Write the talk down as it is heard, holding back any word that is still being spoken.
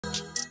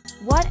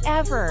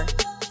Whatever.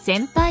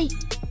 Senpai.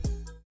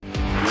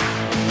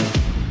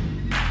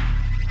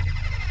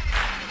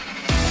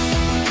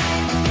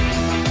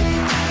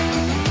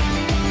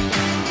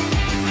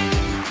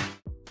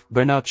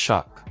 Burnout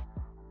shock.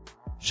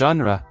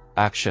 Genre,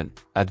 action,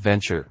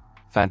 adventure,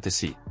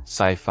 fantasy,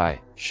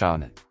 sci-fi,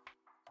 shonen.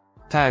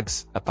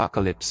 Tags,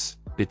 apocalypse,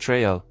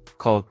 betrayal,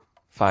 cult,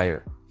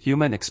 fire,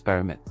 human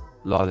experiment,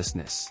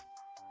 lawlessness.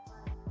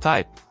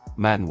 Type,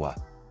 manhwa.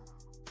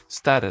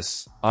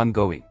 Status,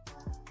 ongoing.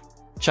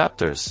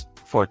 Chapters,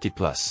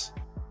 40+.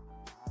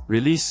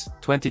 Release,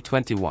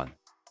 2021.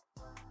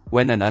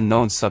 When an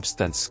unknown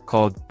substance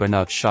called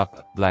burnout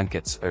shock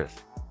blankets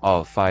Earth,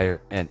 all fire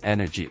and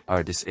energy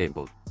are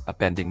disabled,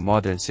 appending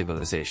modern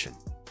civilization.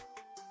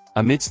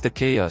 Amidst the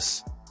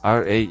chaos,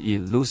 RAE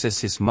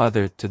loses his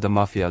mother to the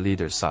mafia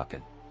leader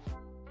Saken.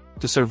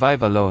 To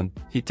survive alone,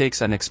 he takes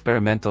an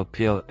experimental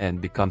pill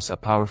and becomes a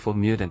powerful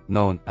mutant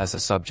known as a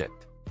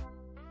subject.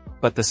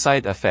 But the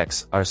side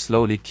effects are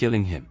slowly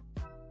killing him.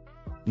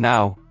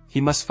 Now,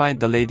 he must find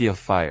the Lady of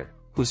Fire,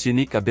 whose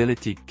unique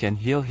ability can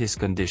heal his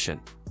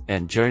condition,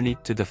 and journey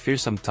to the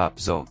fearsome top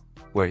zone,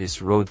 where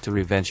his road to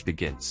revenge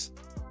begins.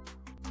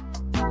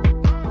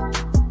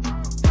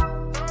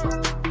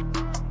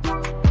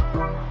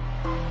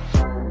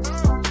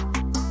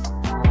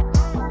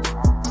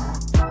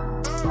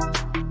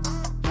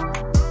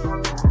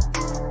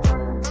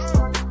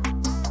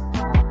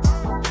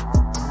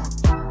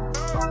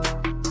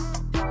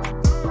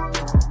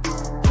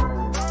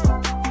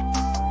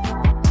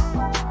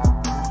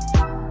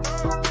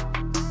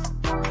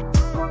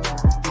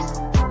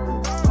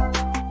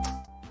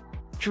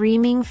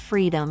 Dreaming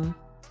Freedom.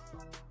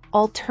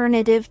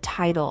 Alternative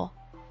title: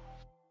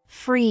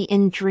 Free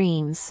in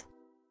Dreams.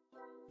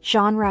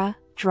 Genre: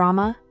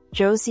 drama,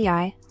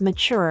 josei,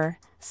 mature,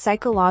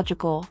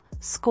 psychological,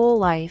 school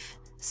life,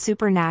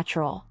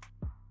 supernatural.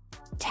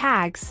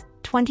 Tags: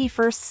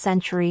 21st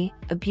century,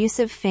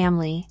 abusive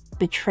family,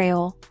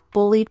 betrayal,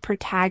 bullied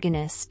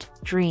protagonist,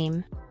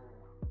 dream.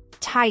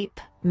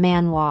 Type: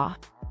 manhwa.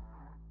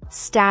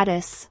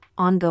 Status: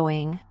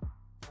 ongoing.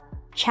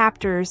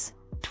 Chapters: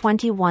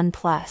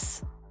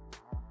 21+.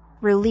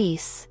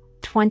 Release: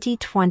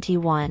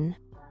 2021.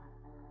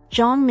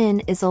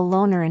 Jongmin is a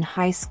loner in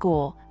high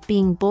school,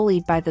 being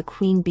bullied by the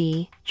queen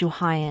bee,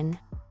 Juhyeon.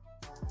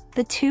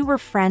 The two were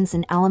friends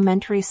in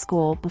elementary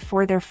school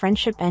before their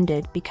friendship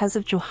ended because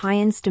of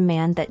Juhyeon's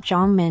demand that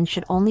Jongmin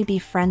should only be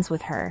friends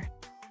with her.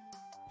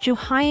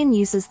 Juhyeon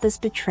uses this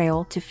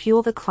betrayal to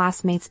fuel the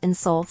classmates'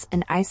 insults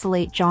and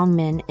isolate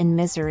Jongmin in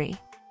misery.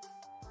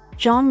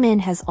 Jongmin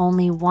has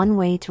only one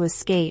way to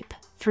escape: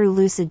 through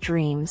lucid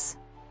dreams.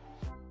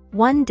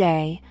 One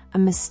day, a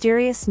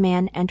mysterious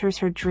man enters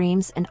her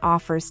dreams and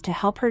offers to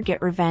help her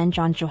get revenge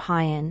on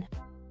Juhyeon.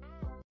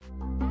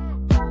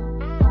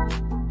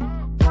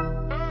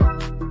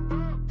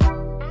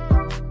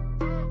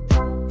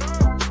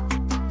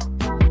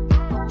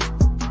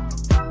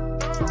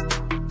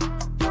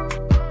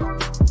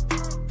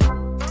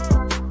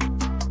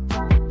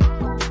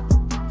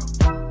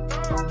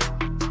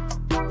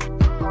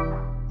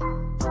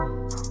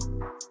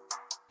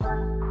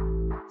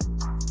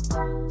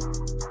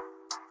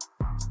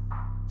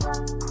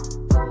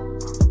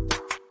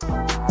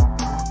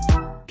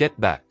 Get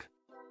Back.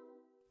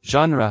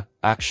 Genre,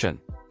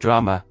 action,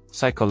 drama,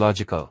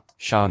 psychological,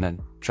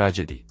 shonen,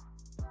 tragedy.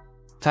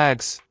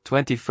 Tags: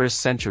 21st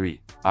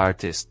century,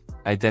 artist,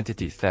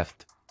 identity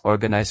theft,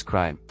 organized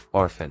crime,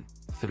 orphan,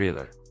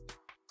 thriller.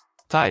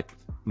 Type: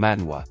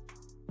 manhwa.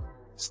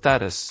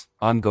 Status: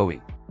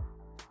 ongoing.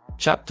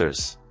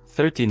 Chapters: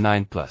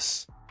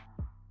 39+.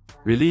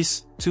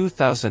 Release: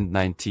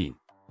 2019.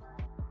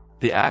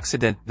 The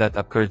accident that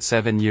occurred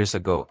 7 years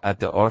ago at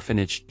the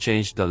orphanage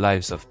changed the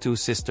lives of two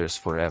sisters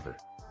forever.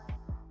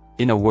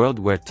 In a world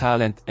where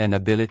talent and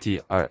ability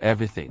are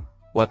everything,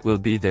 what will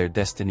be their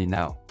destiny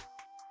now?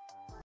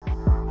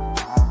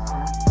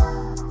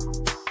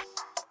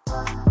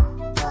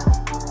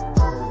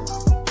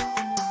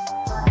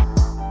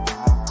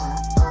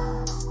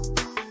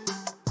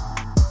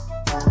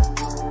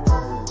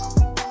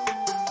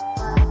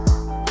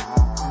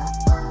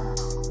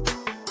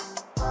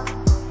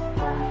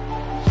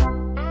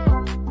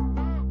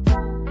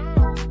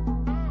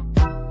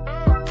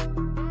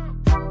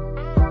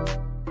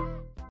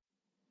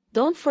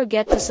 Don't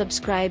forget to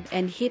subscribe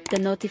and hit the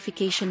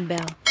notification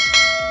bell.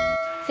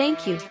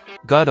 Thank you.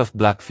 God of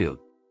Blackfield.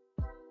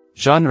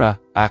 Genre,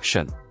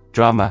 action,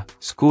 drama,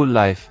 school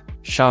life,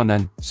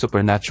 shonen,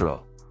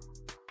 supernatural.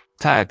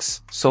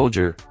 Tags: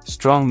 soldier,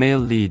 strong male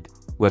lead,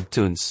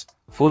 webtoons,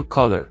 full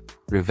color,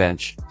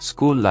 revenge,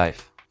 school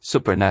life,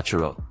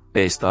 supernatural,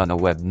 based on a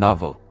web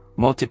novel,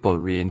 multiple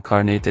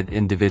reincarnated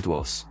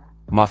individuals,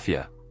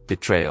 mafia,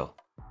 betrayal.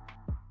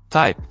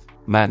 Type: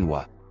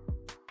 manhwa.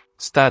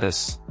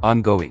 Status: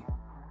 ongoing.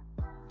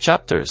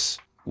 Chapters: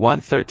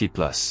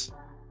 130+.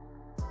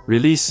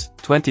 Release: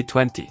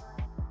 2020.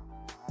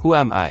 Who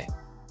Am I?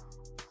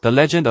 The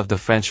Legend of the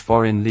French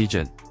Foreign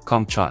Legion,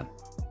 Kong Chan.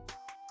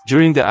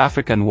 During the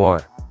African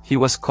War, he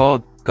was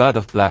called God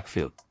of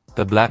Blackfield,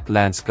 the Black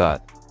Land's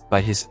God,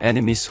 by his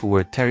enemies who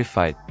were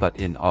terrified but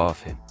in awe of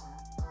him.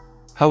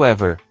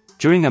 However,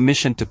 during a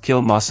mission to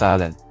kill Moss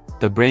Allen,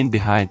 the brain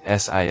behind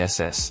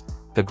SISS,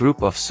 the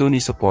group of Sunni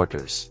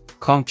supporters,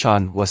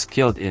 Kong-chan was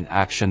killed in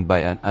action by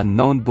an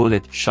unknown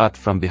bullet shot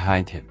from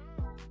behind him.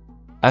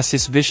 As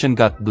his vision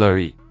got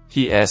blurry,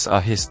 he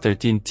saw his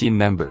 13 team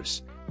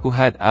members, who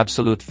had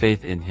absolute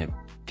faith in him,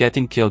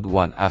 getting killed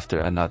one after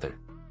another.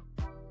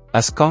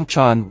 As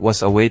Kong-chan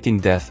was awaiting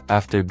death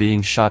after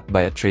being shot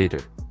by a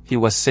traitor, he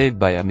was saved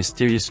by a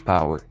mysterious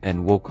power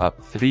and woke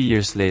up 3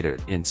 years later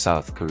in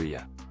South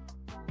Korea.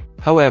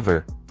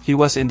 However, he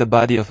was in the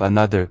body of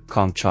another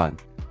Kong-chan,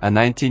 a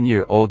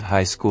 19-year-old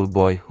high school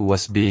boy who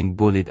was being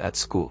bullied at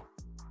school.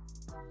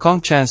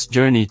 Kong-chan's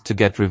journey to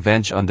get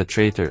revenge on the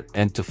traitor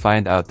and to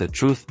find out the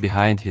truth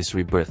behind his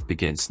rebirth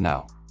begins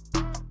now.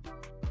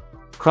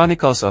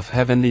 Chronicles of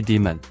Heavenly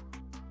Demon.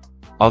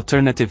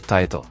 Alternative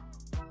title: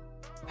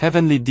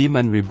 Heavenly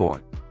Demon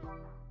Reborn.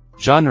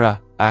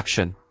 Genre: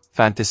 action,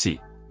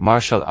 fantasy,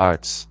 martial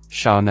arts,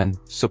 shounen,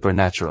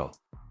 supernatural.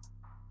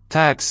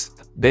 Tags: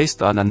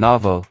 based on a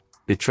novel,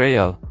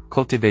 betrayal,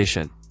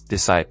 cultivation,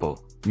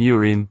 disciple,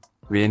 Murim,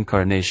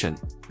 reincarnation,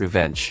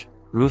 revenge,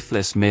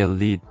 ruthless male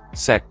lead,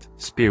 sect,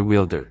 spear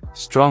wielder,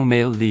 strong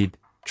male lead,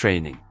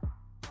 training.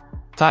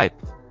 Type: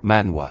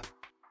 manhwa.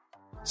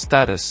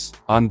 Status: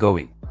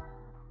 ongoing.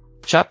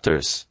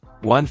 Chapters: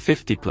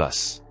 150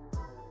 plus.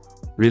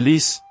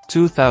 Release: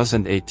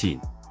 2018.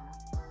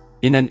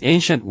 In an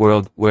ancient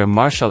world where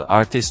martial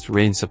artists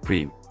reign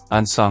supreme,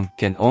 Unsung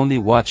can only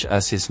watch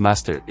as his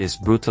master is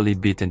brutally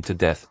beaten to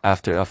death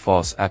after a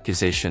false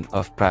accusation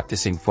of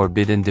practicing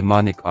forbidden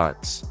demonic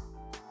arts.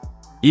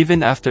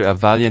 Even after a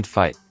valiant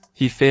fight,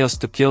 he fails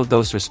to kill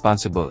those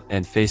responsible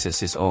and faces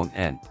his own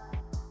end.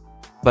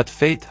 But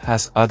fate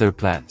has other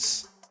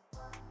plans.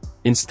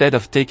 Instead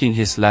of taking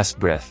his last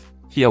breath,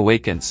 he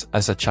awakens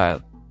as a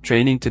child,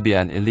 training to be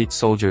an elite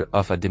soldier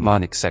of a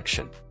demonic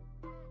section.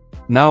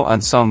 Now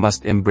Unsung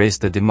must embrace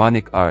the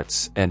demonic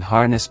arts and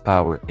harness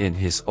power in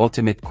his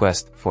ultimate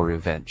quest for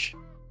revenge.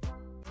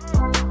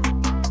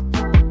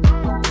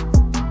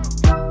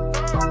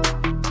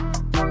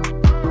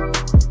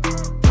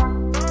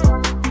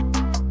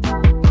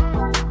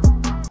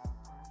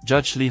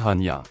 Judge Lee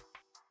Hun-young.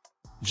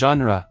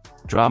 Genre: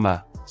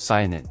 drama,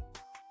 seinen.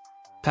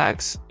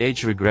 Tags: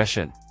 age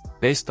regression,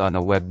 based on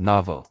a web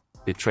novel,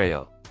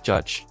 betrayal,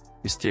 judge,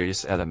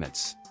 mysterious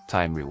elements,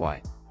 time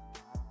rewind.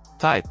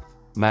 Type: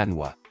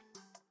 manhwa.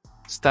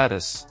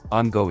 Status: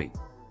 ongoing.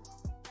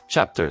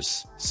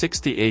 Chapters: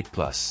 68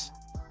 plus.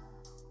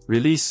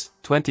 Release: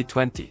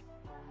 2020.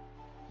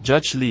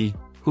 Judge Lee,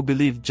 who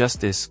believed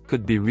justice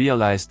could be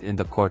realized in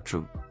the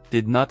courtroom,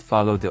 did not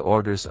follow the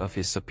orders of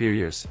his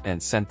superiors and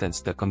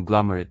sentenced the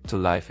conglomerate to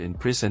life in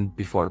prison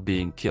before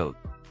being killed.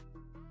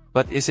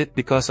 But is it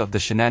because of the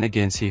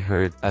shenanigans he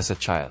heard as a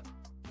child?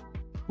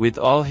 With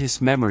all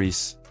his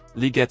memories,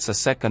 Lee gets a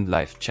second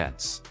life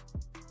chance.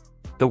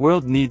 The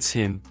world needs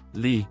him,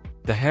 Lee,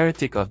 the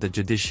heretic of the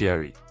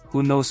judiciary,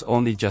 who knows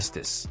only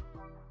justice.